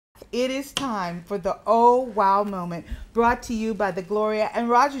it is time for the Oh Wow Moment, brought to you by the Gloria and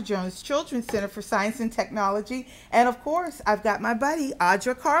Roger Jones Children's Center for Science and Technology. And of course, I've got my buddy,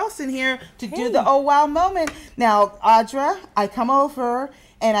 Audra Carlson, here to do the Oh Wow Moment. Now, Audra, I come over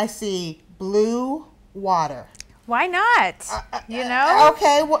and I see blue water. Why not? You know?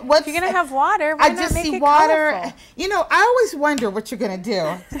 Okay, what's... If you're going to have water, why not make it colorful? You know, I always wonder what you're going to do.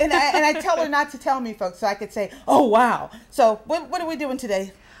 And I tell her not to tell me, folks, so I could say, oh, wow. So what are we doing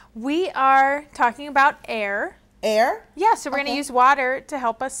today? We are talking about air. Air? Yeah, so we're going to use water to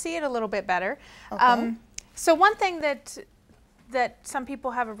help us see it a little bit better. Okay. So one thing that some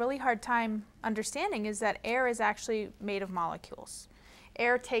people have a really hard time understanding is that air is actually made of molecules.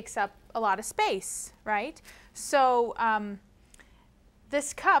 Air takes up a lot of space, right? So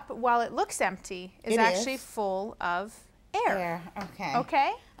this cup, while it looks empty, is actually full of air. Okay.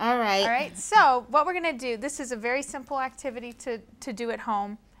 Okay? All right. All right. So what we're going to do, this is a very simple activity to do at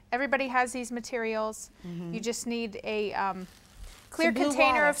home. Everybody has these materials. You just need a clear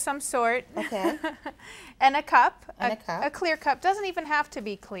container of some sort. Okay. And a cup. A clear cup. Doesn't even have to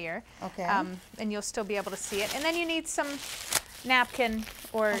be clear. Okay. And you'll still be able to see it. And then you need some napkin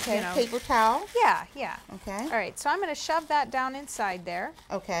or, you know. Paper towel? Yeah, yeah. Okay. All right. So I'm going to shove that down inside there.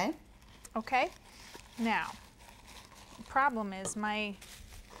 Okay. Okay. Now, the problem is the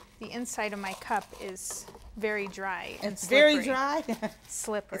inside of my cup is very dry and slippery. Very dry?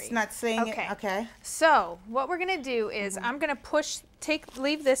 Slippery. It's not saying okay. it? Okay. So what we're going to do is I'm going to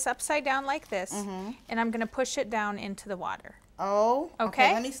leave this upside down like this, and I'm going to push it down into the water. Oh.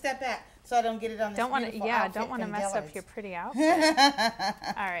 Okay. Let me step back so I don't get it on this don't want to, don't want to mess up your pretty outfit.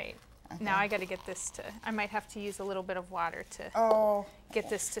 All right. Okay. Now I got to get this to, I might have to use a little bit of water to get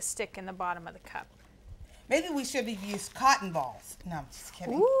this to stick in the bottom of the cup. Maybe we should have used cotton balls. No, I'm just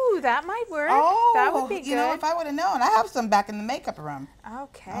kidding. Ooh, that might work. Oh, that would be good. You know, if I would have known. I have some back in the makeup room.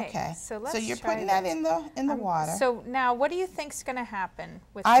 Okay. Okay. So let's you're try putting that in the water. So now, what do you think's going to happen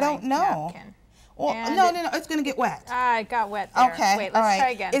with I don't know. napkin? Well, no, it's going to get wet. It got wet there. Okay. Wait, let's try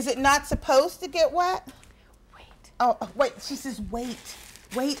again. Is it not supposed to get wet? Wait. Oh, wait. She says wait.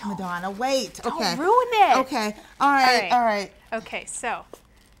 Wait, Madonna. Wait. Don't okay. ruin it. Okay. All right. All right. Okay. So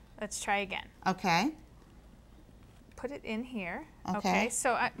let's try again. Okay. Put it in here. Okay.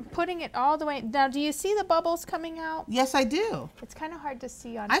 So I'm putting it all the way. Now, do you see the bubbles coming out? Yes, I do. It's kind of hard to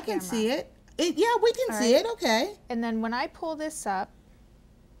see on camera. I can see it. Yeah, we can see it. Okay. And then when I pull this up,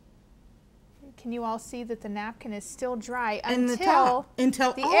 can you all see that the napkin is still dry until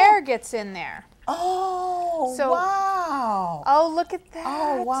the air gets in there? Oh, wow. Oh, look at that.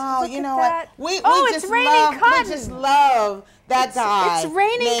 Oh, wow. Look you know what? We it's raining cotton. We just love that guy. It's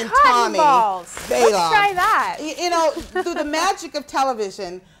raining named cotton Tommy balls. Balog. Let's try that. You know, through the magic of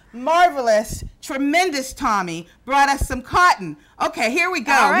television, marvelous, tremendous Tommy brought us some cotton. Okay, here we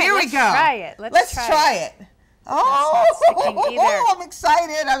go. All right, here we let's go. Try it. Let's try it. Oh, I'm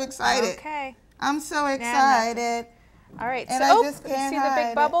excited. I'm excited. Okay. I'm so excited. All right. And so, I just can't see the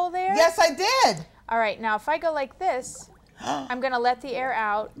big bubble there? Yes, I did. All right. Now, if I go like this, I'm going to let the air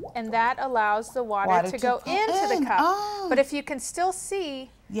out, and that allows the water to go into the cup. Oh. But if you can still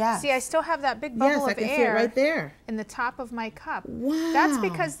see, see, I still have that big bubble I of can air see it right there in the top of my cup. Wow. That's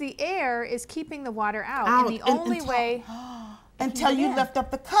because the air is keeping the water out. And the only way... Until you lift up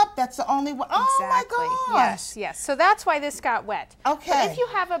the cup, that's the only way. Oh, exactly. My gosh. Yes, yes. So that's why this got wet. Okay. But if you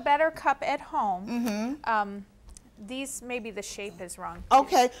have a better cup at home, maybe the shape is wrong.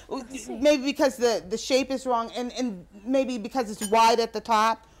 Okay. Maybe because the shape is wrong, and maybe because it's wide at the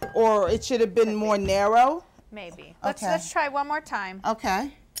top, or it should have been more narrow. Maybe. Let's try one more time.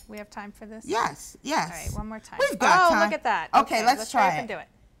 Okay. We have time for this? Yes, yes. All right, one more time. We've got time. Oh, look at that. Okay, let's try it. Do it.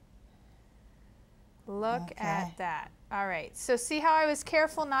 Look at that. All right. So see how I was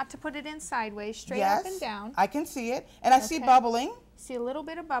careful not to put it in sideways, straight up and down. I can see it. And I see bubbling. See a little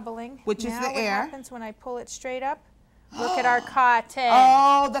bit of bubbling. Which is the air. What happens when I pull it straight up? Look at our cotton.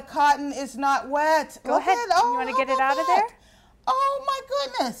 Oh, the cotton is not wet. Go ahead. Oh, you want to get it out of there? Oh, my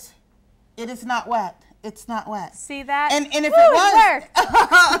goodness. It is not wet. It's not wet. See that? And if it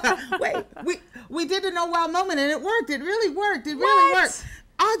was, wait, we did an oh wow moment and it worked. It really worked. It really worked.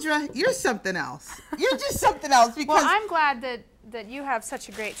 Audra, you're something else. You're just something else. Because well, I'm glad that you have such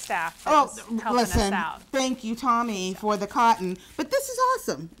a great staff that's helping us out. Thank you, Tommy, for the cotton. But this is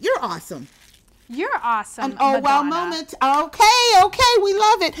awesome. You're awesome. You're awesome, An oh wow moment. Okay, we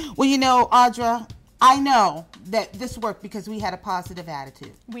love it. Well, you know, Audra, I know that this worked because we had a positive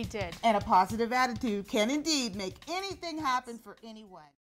attitude. We did. And a positive attitude can indeed make anything happen for anyone.